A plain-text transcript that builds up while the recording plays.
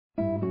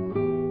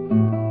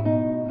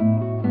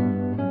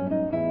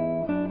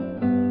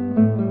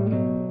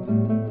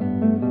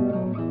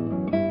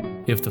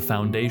If the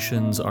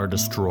Foundations Are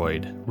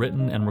Destroyed,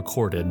 written and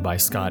recorded by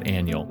Scott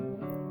Aniol.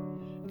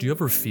 Do you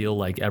ever feel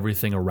like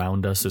everything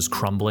around us is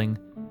crumbling?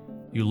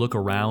 You look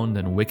around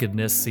and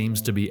wickedness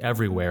seems to be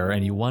everywhere,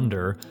 and you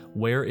wonder,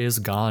 where is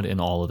God in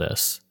all of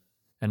this?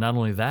 And not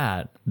only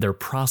that, they're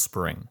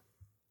prospering.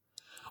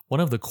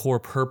 One of the core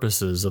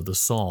purposes of the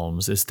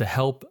Psalms is to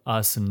help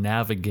us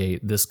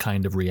navigate this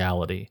kind of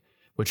reality,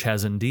 which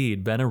has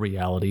indeed been a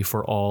reality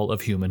for all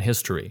of human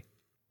history.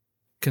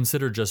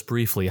 Consider just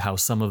briefly how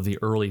some of the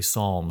early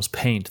Psalms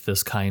paint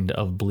this kind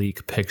of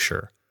bleak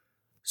picture.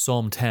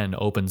 Psalm 10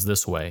 opens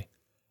this way: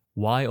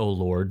 "Why, O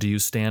Lord, do you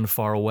stand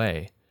far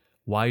away?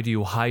 Why do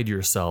you hide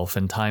yourself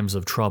in times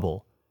of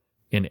trouble?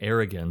 In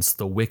arrogance,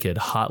 the wicked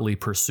hotly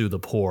pursue the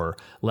poor.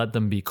 Let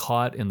them be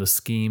caught in the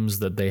schemes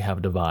that they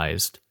have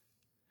devised."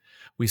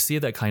 We see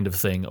that kind of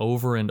thing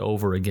over and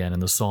over again in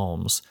the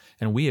Psalms,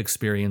 and we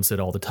experience it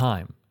all the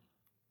time.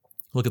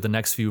 Look at the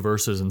next few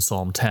verses in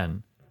Psalm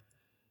 10.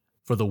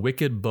 "For the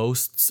wicked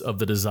boasts of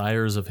the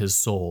desires of his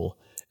soul,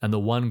 and the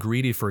one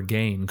greedy for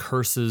gain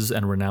curses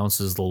and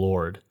renounces the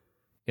Lord.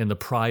 In the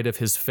pride of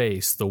his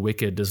face the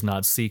wicked does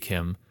not seek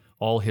him.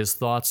 All his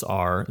thoughts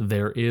are,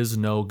 there is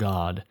no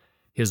God.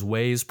 His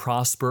ways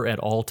prosper at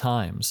all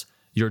times.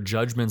 Your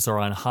judgments are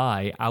on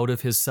high, out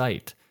of his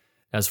sight.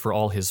 As for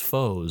all his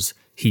foes,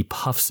 he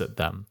puffs at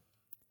them."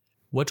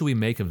 What do we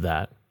make of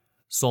that?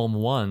 Psalm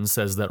 1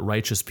 says that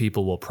righteous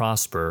people will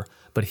prosper,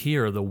 but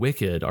here the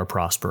wicked are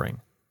prospering.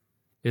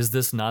 Is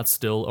this not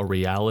still a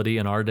reality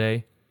in our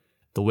day?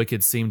 The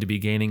wicked seem to be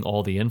gaining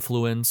all the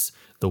influence,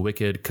 the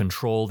wicked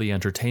control the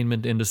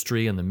entertainment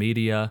industry and the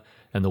media,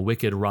 and the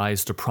wicked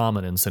rise to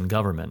prominence in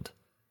government.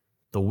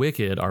 The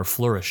wicked are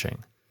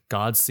flourishing.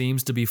 God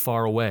seems to be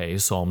far away,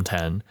 Psalm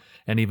 10,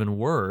 and even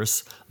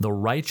worse, the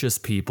righteous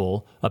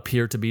people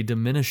appear to be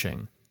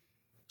diminishing.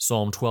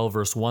 Psalm 12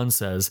 verse 1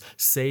 says,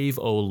 "Save,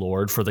 O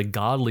Lord, for the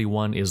godly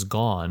one is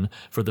gone,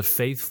 for the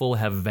faithful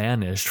have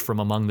vanished from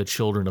among the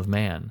children of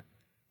man."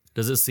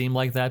 Does it seem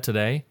like that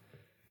today?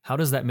 How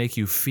does that make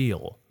you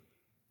feel?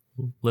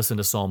 Listen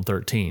to Psalm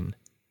 13.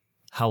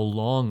 "How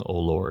long, O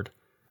Lord?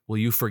 Will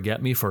you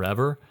forget me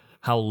forever?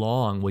 How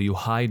long will you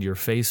hide your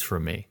face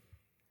from me?"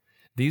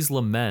 These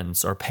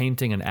laments are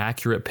painting an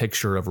accurate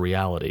picture of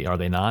reality, are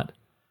they not?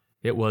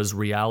 It was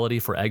reality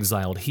for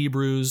exiled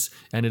Hebrews,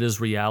 and it is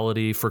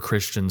reality for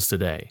Christians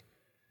today.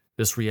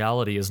 This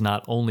reality is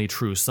not only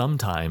true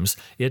sometimes,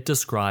 it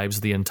describes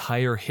the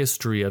entire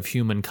history of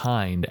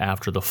humankind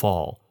after the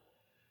fall.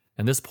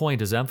 And this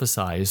point is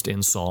emphasized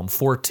in Psalm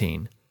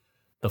 14.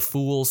 "The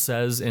fool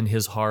says in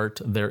his heart,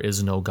 there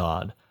is no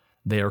God.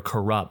 They are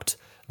corrupt.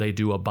 They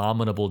do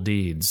abominable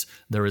deeds.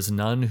 There is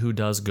none who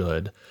does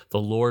good.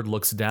 The Lord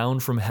looks down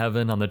from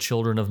heaven on the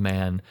children of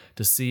man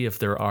to see if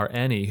there are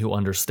any who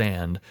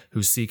understand,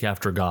 who seek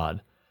after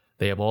God.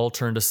 They have all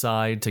turned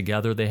aside.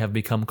 Together they have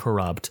become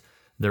corrupt.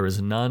 There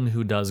is none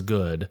who does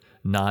good,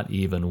 not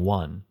even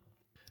one."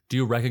 Do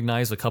you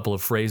recognize a couple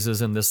of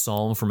phrases in this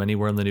psalm from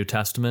anywhere in the New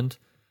Testament?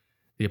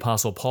 The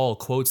Apostle Paul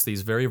quotes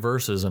these very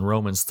verses in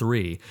Romans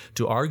 3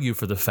 to argue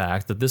for the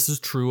fact that this is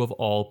true of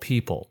all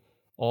people.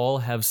 All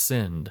have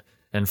sinned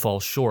and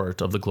fall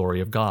short of the glory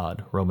of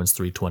God, Romans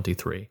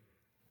 3:23.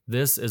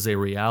 This is a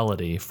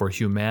reality for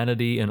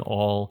humanity in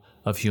all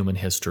of human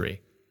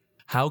history.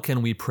 How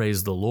can we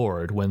praise the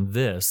Lord when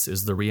this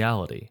is the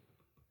reality?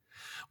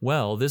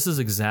 Well, this is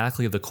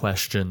exactly the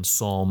question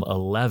Psalm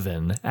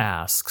 11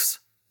 asks.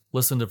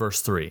 Listen to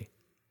verse 3.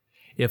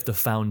 "If the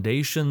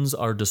foundations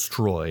are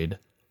destroyed,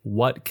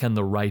 what can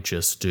the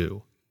righteous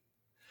do?"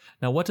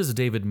 Now, what does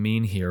David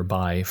mean here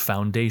by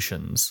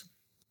foundations?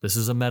 This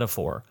is a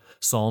metaphor.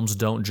 Psalms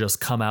don't just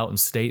come out and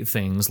state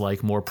things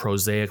like more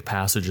prosaic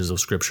passages of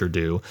Scripture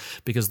do,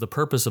 because the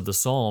purpose of the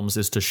Psalms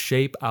is to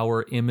shape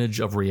our image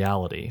of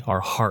reality,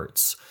 our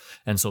hearts,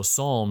 and so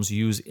Psalms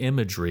use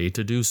imagery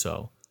to do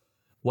so.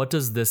 What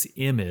does this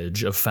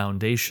image of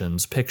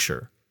foundations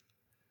picture?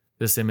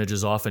 This image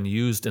is often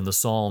used in the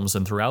Psalms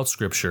and throughout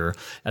Scripture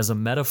as a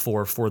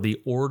metaphor for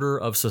the order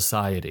of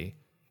society,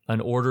 an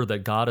order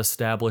that God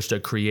established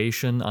at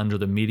creation under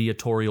the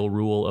mediatorial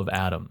rule of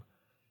Adam.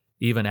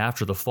 Even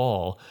after the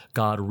fall,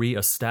 God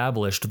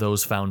re-established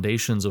those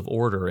foundations of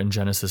order in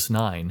Genesis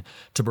 9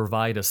 to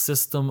provide a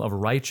system of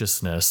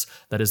righteousness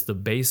that is the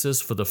basis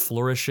for the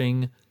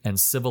flourishing and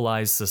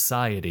civilized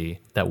society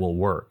that will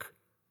work.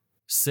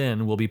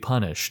 Sin will be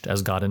punished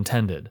as God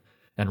intended,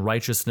 and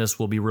righteousness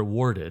will be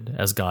rewarded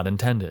as God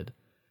intended.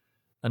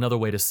 Another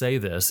way to say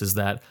this is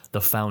that the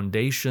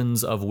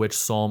foundations of which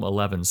Psalm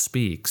 11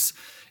 speaks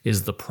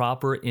is the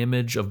proper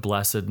image of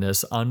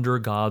blessedness under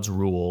God's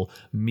rule,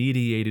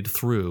 mediated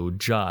through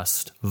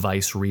just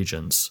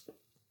vice-regents.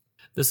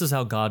 This is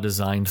how God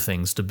designed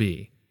things to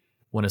be.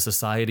 When a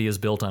society is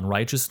built on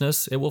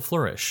righteousness, it will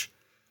flourish.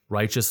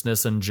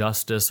 Righteousness and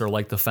justice are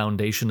like the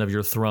foundation of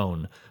your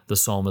throne, the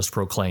psalmist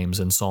proclaims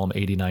in Psalm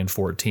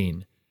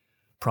 89:14.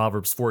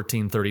 Proverbs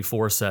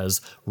 14:34 says,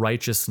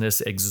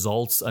 "Righteousness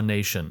exalts a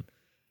nation,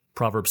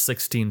 Proverbs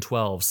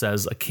 16:12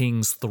 says, "A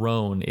king's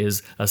throne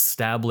is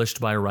established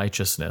by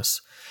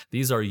righteousness."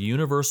 These are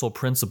universal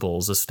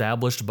principles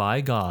established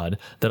by God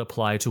that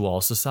apply to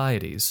all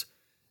societies.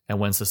 And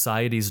when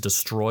societies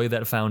destroy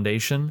that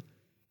foundation,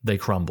 they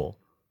crumble.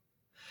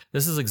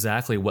 This is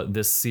exactly what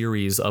this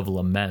series of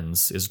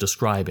laments is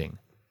describing.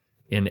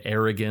 In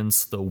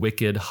arrogance, the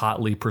wicked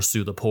hotly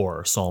pursue the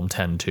poor, Psalm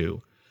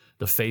 10:2.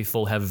 The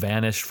faithful have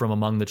vanished from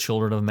among the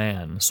children of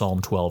man,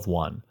 Psalm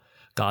 12:1.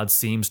 God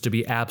seems to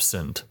be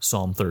absent,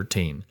 Psalm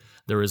 13.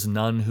 There is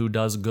none who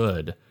does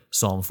good,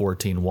 Psalm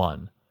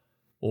 14:1.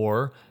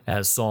 Or,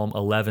 as Psalm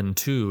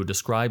 11:2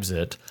 describes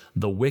it,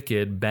 the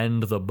wicked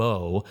bend the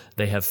bow,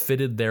 they have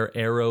fitted their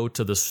arrow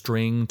to the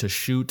string to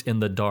shoot in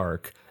the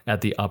dark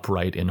at the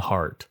upright in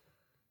heart.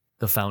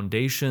 The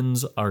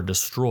foundations are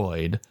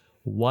destroyed.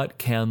 What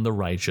can the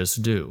righteous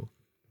do?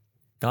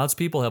 God's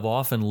people have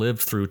often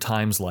lived through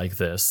times like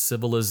this,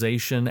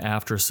 civilization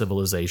after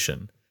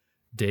civilization.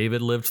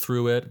 David lived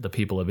through it, the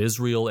people of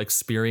Israel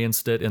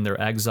experienced it in their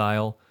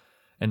exile,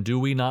 and do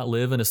we not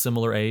live in a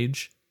similar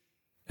age?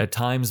 At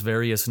times,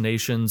 various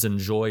nations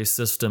enjoy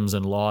systems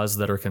and laws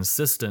that are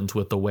consistent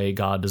with the way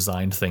God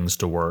designed things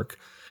to work,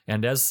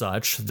 and as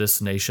such,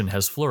 this nation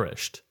has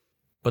flourished.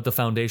 But the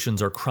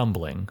foundations are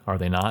crumbling, are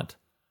they not?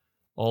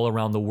 All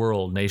around the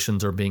world,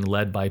 nations are being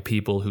led by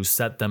people who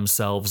set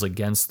themselves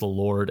against the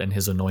Lord and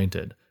His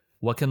anointed.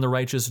 What can the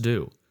righteous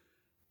do?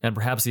 And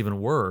perhaps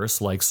even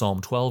worse, like Psalm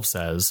 12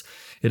 says,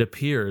 it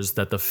appears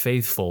that the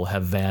faithful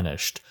have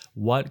vanished.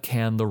 What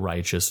can the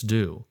righteous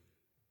do?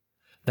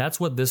 That's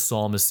what this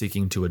psalm is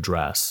seeking to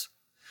address.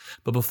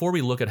 But before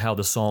we look at how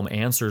the psalm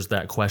answers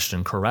that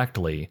question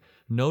correctly,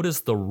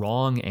 notice the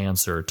wrong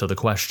answer to the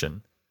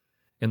question.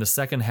 In the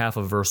second half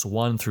of verse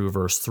 1 through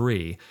verse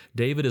 3,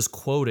 David is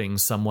quoting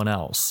someone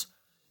else.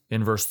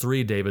 In verse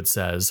 3, David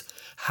says,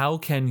 "How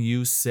can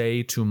you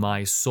say to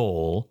my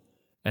soul?"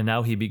 And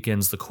now he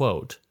begins the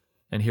quote.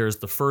 And here's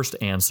the first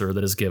answer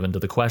that is given to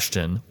the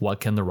question, what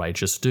can the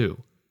righteous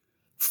do?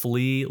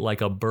 Flee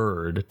like a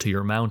bird to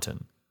your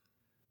mountain.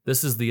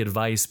 This is the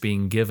advice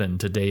being given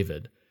to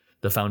David.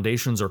 The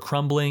foundations are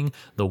crumbling,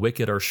 the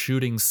wicked are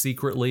shooting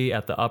secretly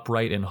at the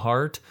upright in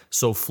heart,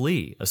 so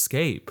flee,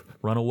 escape,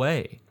 run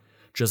away.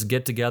 Just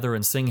get together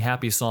and sing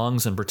happy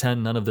songs and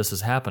pretend none of this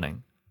is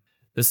happening.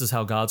 This is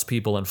how God's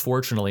people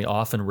unfortunately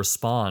often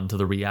respond to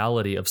the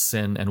reality of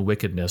sin and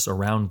wickedness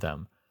around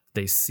them.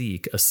 They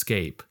seek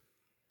escape.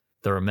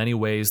 There are many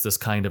ways this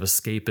kind of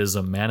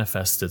escapism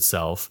manifests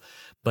itself,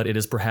 but it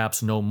is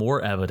perhaps no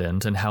more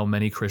evident in how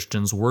many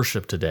Christians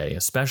worship today,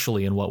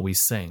 especially in what we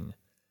sing.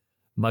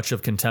 Much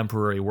of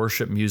contemporary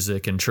worship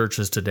music in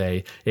churches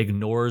today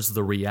ignores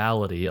the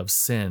reality of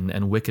sin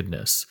and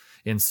wickedness,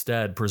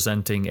 instead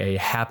presenting a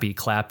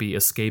happy-clappy,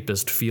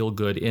 escapist,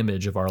 feel-good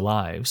image of our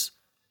lives.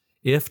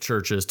 If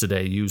churches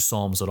today use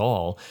psalms at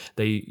all,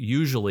 they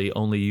usually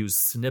only use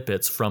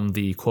snippets from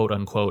the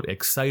quote-unquote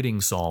exciting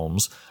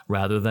psalms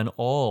rather than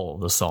all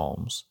the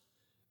psalms.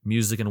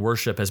 Music and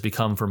worship has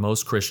become for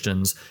most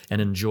Christians an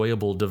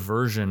enjoyable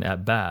diversion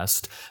at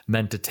best,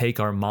 meant to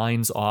take our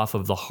minds off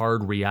of the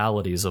hard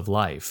realities of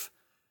life.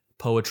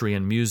 Poetry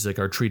and music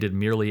are treated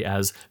merely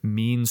as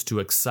means to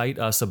excite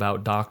us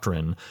about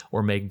doctrine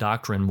or make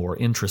doctrine more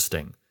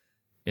interesting.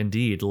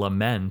 Indeed,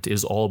 lament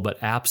is all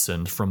but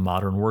absent from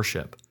modern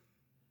worship.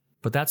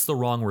 But that's the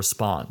wrong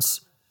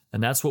response,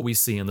 and that's what we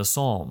see in the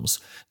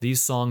Psalms.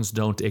 These songs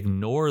don't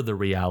ignore the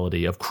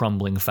reality of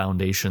crumbling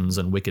foundations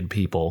and wicked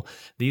people.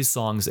 These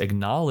songs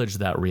acknowledge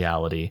that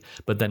reality,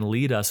 but then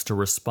lead us to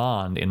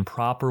respond in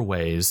proper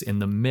ways in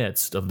the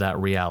midst of that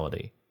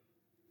reality.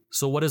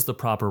 So what is the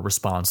proper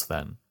response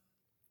then?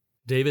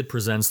 David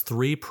presents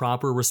 3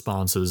 proper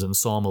responses in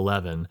Psalm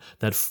 11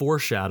 that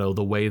foreshadow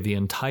the way the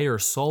entire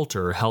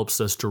Psalter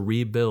helps us to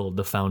rebuild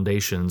the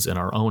foundations in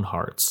our own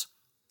hearts.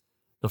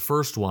 The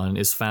first one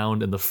is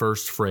found in the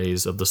first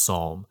phrase of the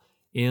psalm,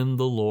 "In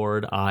the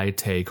Lord I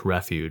take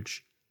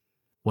refuge."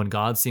 When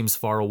God seems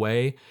far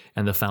away,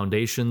 and the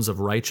foundations of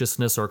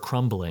righteousness are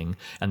crumbling,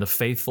 and the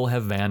faithful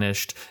have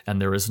vanished,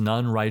 and there is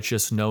none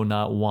righteous, no,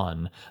 not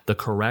one, the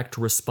correct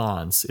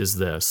response is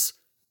this: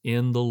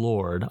 "In the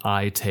Lord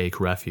I take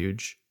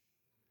refuge."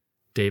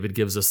 David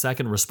gives a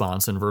second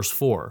response in verse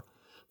 4.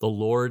 "The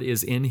Lord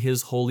is in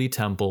his holy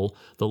temple,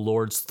 the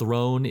Lord's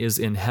throne is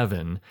in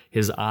heaven,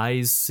 his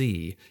eyes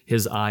see,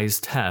 his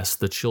eyes test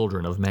the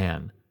children of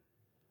man."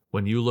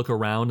 When you look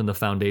around and the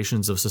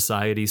foundations of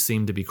society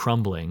seem to be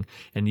crumbling,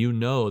 and you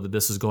know that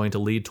this is going to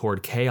lead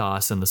toward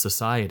chaos in the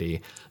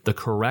society, the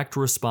correct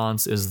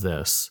response is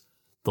this: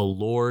 "The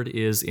Lord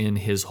is in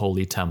his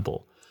holy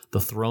temple. The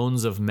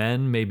thrones of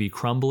men may be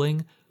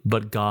crumbling,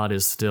 but God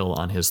is still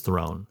on his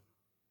throne."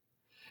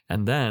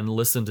 And then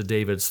listen to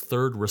David's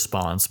third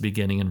response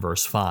beginning in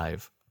verse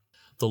 5.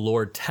 "The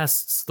Lord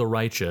tests the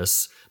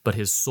righteous, but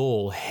his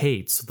soul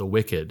hates the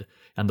wicked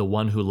and the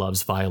one who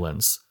loves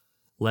violence.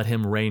 Let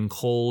him rain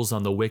coals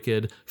on the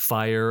wicked,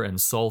 fire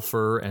and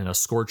sulfur and a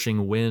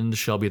scorching wind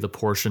shall be the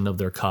portion of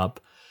their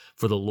cup.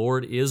 For the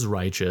Lord is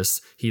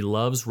righteous, he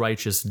loves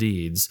righteous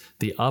deeds,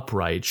 the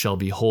upright shall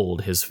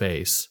behold his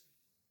face."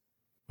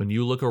 When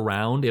you look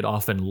around, it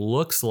often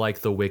looks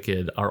like the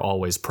wicked are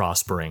always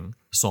prospering.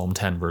 Psalm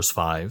 10, verse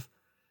 5.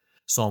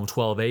 Psalm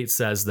 12:8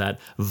 says that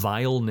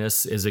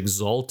vileness is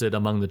exalted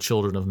among the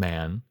children of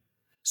man.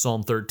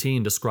 Psalm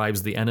 13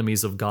 describes the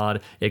enemies of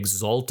God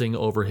exulting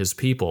over his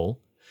people.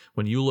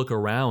 When you look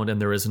around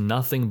and there is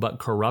nothing but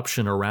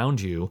corruption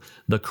around you,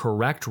 the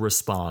correct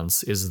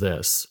response is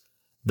this: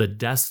 the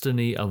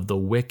destiny of the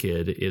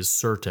wicked is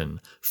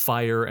certain.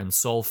 Fire and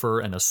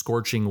sulfur and a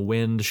scorching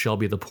wind shall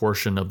be the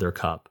portion of their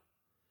cup.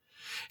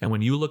 And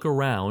when you look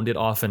around, it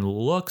often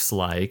looks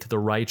like the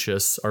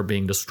righteous are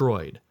being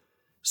destroyed.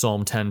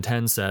 Psalm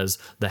 10:10 says,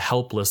 the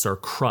helpless are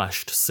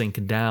crushed,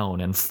 sink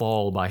down, and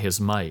fall by his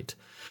might.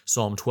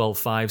 Psalm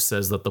 12:5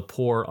 says that the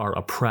poor are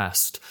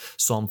oppressed.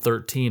 Psalm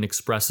 13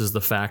 expresses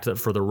the fact that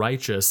for the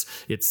righteous,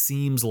 it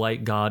seems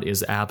like God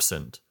is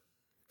absent.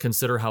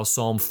 Consider how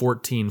Psalm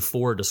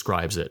 14:4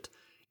 describes it.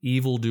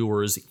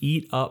 Evildoers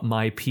eat up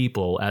my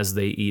people as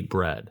they eat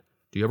bread.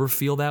 Do you ever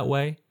feel that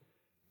way?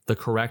 The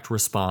correct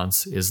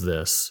response is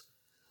this: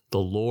 the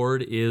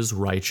Lord is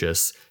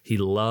righteous. He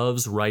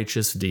loves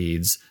righteous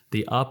deeds.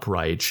 The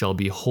upright shall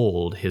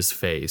behold his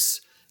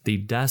face. The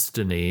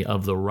destiny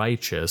of the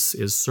righteous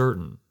is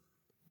certain.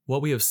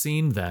 What we have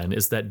seen then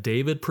is that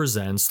David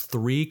presents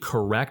three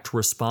correct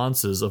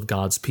responses of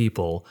God's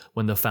people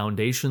when the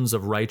foundations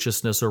of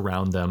righteousness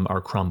around them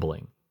are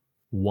crumbling.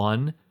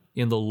 1.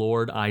 In the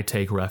Lord I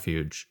take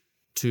refuge.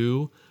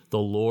 2. The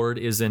Lord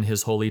is in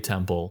his holy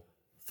temple.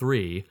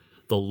 3.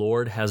 The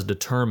Lord has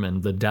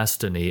determined the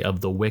destiny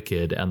of the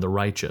wicked and the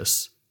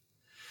righteous.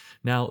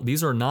 Now,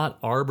 these are not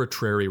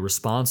arbitrary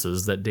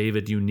responses that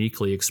David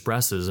uniquely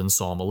expresses in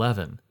Psalm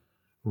 11.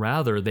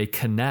 Rather, they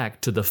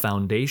connect to the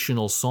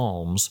foundational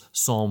Psalms,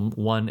 Psalm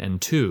 1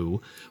 and 2,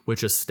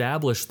 which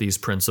establish these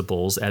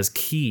principles as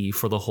key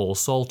for the whole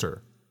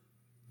Psalter.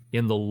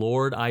 In the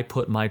Lord I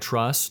put my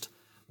trust.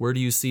 Where do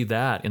you see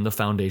that in the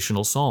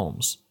foundational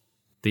Psalms?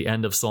 The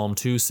end of Psalm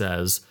 2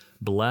 says,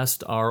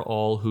 blessed are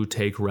all who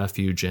take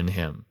refuge in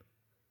him.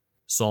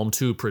 Psalm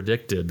 2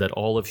 predicted that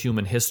all of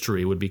human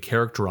history would be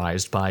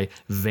characterized by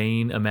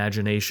vain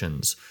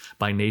imaginations,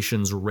 by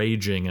nations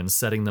raging and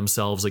setting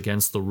themselves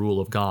against the rule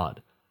of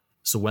God.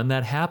 So when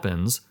that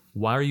happens,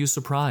 why are you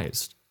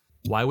surprised?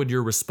 Why would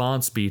your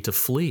response be to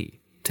flee?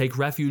 Take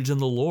refuge in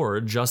the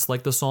Lord, just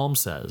like the Psalm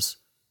says.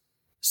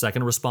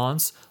 Second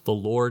response, the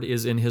Lord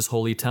is in his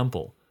holy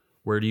temple.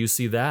 Where do you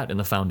see that in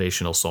the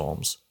foundational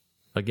Psalms?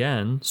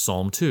 Again,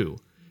 Psalm 2.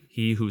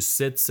 He who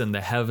sits in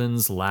the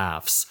heavens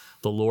laughs.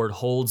 The Lord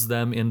holds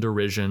them in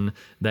derision.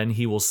 Then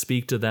he will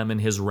speak to them in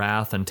his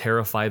wrath and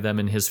terrify them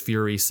in his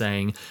fury,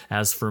 saying,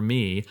 as for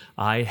me,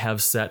 I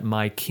have set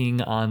my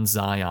king on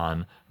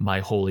Zion,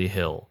 my holy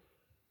hill.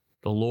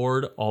 The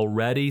Lord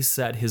already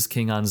set his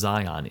king on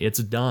Zion. It's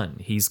done.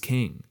 He's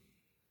king.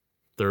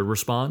 Third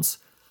response,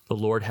 the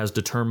Lord has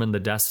determined the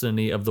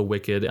destiny of the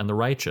wicked and the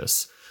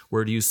righteous.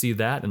 Where do you see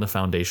that in the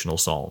foundational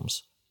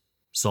Psalms?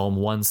 Psalm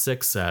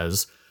 1:6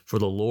 says, for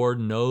the Lord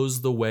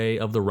knows the way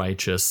of the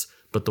righteous,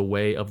 but the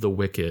way of the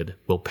wicked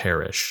will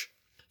perish.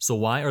 So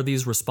why are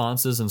these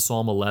responses in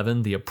Psalm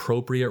 11 the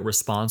appropriate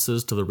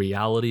responses to the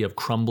reality of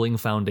crumbling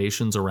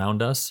foundations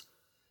around us?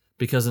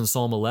 Because in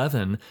Psalm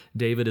 11,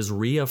 David is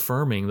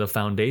reaffirming the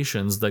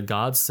foundations that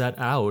God set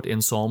out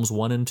in Psalms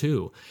 1 and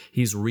 2.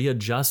 He's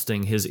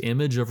readjusting his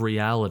image of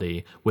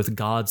reality with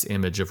God's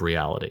image of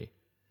reality.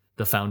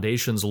 The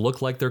foundations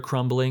look like they're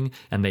crumbling,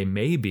 and they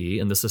may be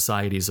in the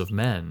societies of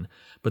men,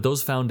 but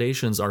those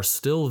foundations are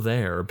still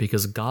there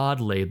because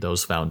God laid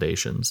those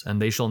foundations, and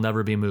they shall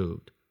never be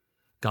moved.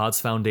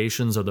 God's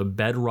foundations are the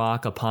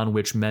bedrock upon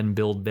which men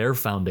build their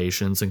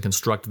foundations and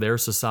construct their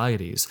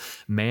societies.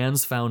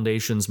 Man's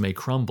foundations may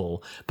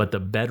crumble, but the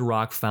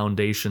bedrock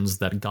foundations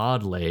that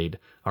God laid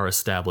are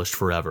established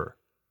forever.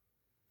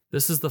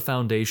 This is the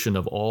foundation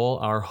of all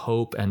our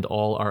hope and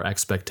all our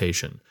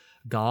expectation.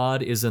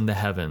 God is in the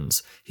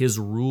heavens. His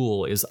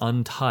rule is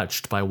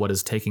untouched by what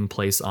is taking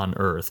place on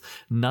earth.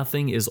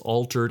 Nothing is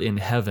altered in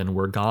heaven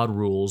where God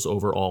rules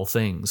over all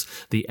things.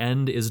 The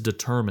end is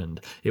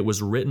determined. It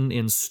was written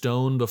in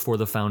stone before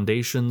the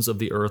foundations of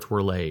the earth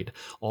were laid.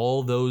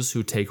 All those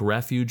who take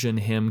refuge in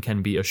him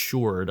can be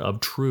assured of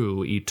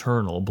true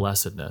eternal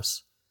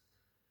blessedness.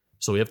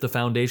 So if the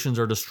foundations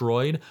are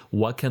destroyed,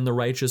 what can the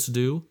righteous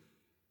do?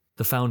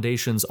 The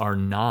foundations are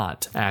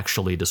not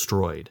actually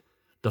destroyed.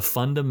 The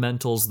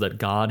fundamentals that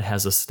God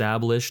has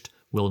established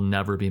will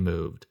never be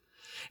moved.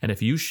 And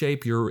if you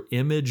shape your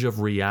image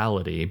of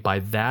reality by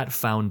that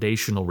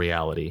foundational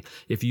reality,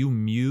 if you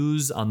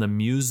muse on the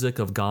music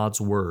of God's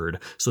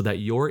word so that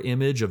your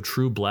image of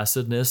true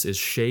blessedness is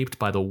shaped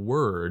by the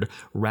word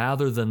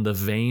rather than the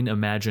vain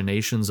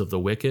imaginations of the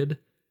wicked,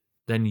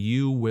 then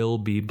you will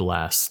be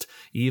blessed,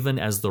 even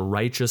as the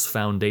righteous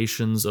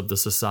foundations of the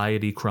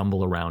society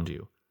crumble around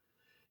you.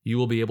 You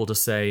will be able to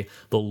say,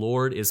 the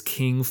Lord is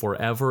king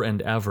forever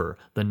and ever.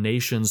 The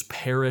nations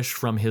perish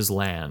from his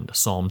land,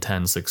 Psalm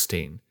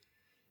 10:16.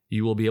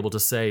 You will be able to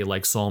say,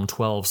 like Psalm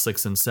 12,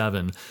 6 and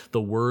 7,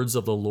 "The words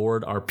of the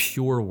Lord are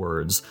pure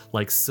words,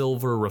 like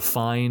silver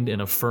refined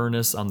in a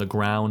furnace on the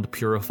ground,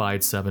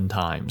 purified 7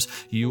 times.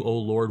 You, O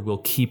Lord, will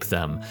keep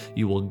them.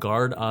 You will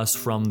guard us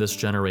from this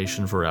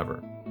generation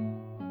forever."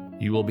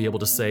 You will be able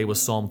to say with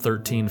Psalm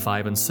 13,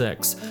 5 and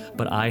 6,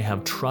 "But I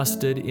have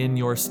trusted in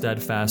your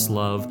steadfast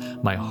love.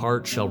 My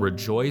heart shall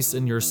rejoice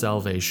in your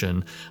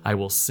salvation. I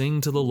will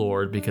sing to the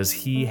Lord because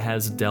he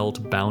has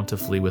dealt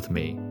bountifully with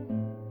me."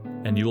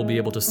 And you will be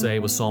able to say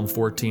with Psalm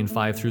 14,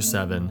 5 through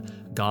 7,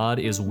 "God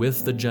is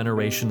with the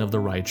generation of the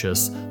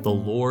righteous. The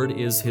Lord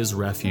is his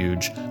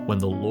refuge. When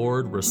the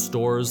Lord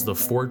restores the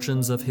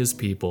fortunes of his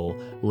people,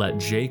 let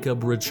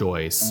Jacob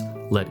rejoice.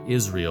 Let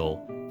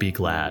Israel be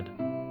glad."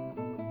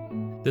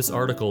 This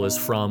article is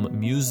from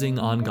Musing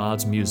on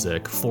God's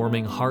Music,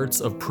 Forming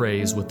Hearts of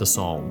Praise with the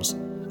Psalms,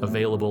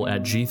 available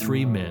at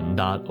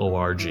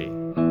g3min.org.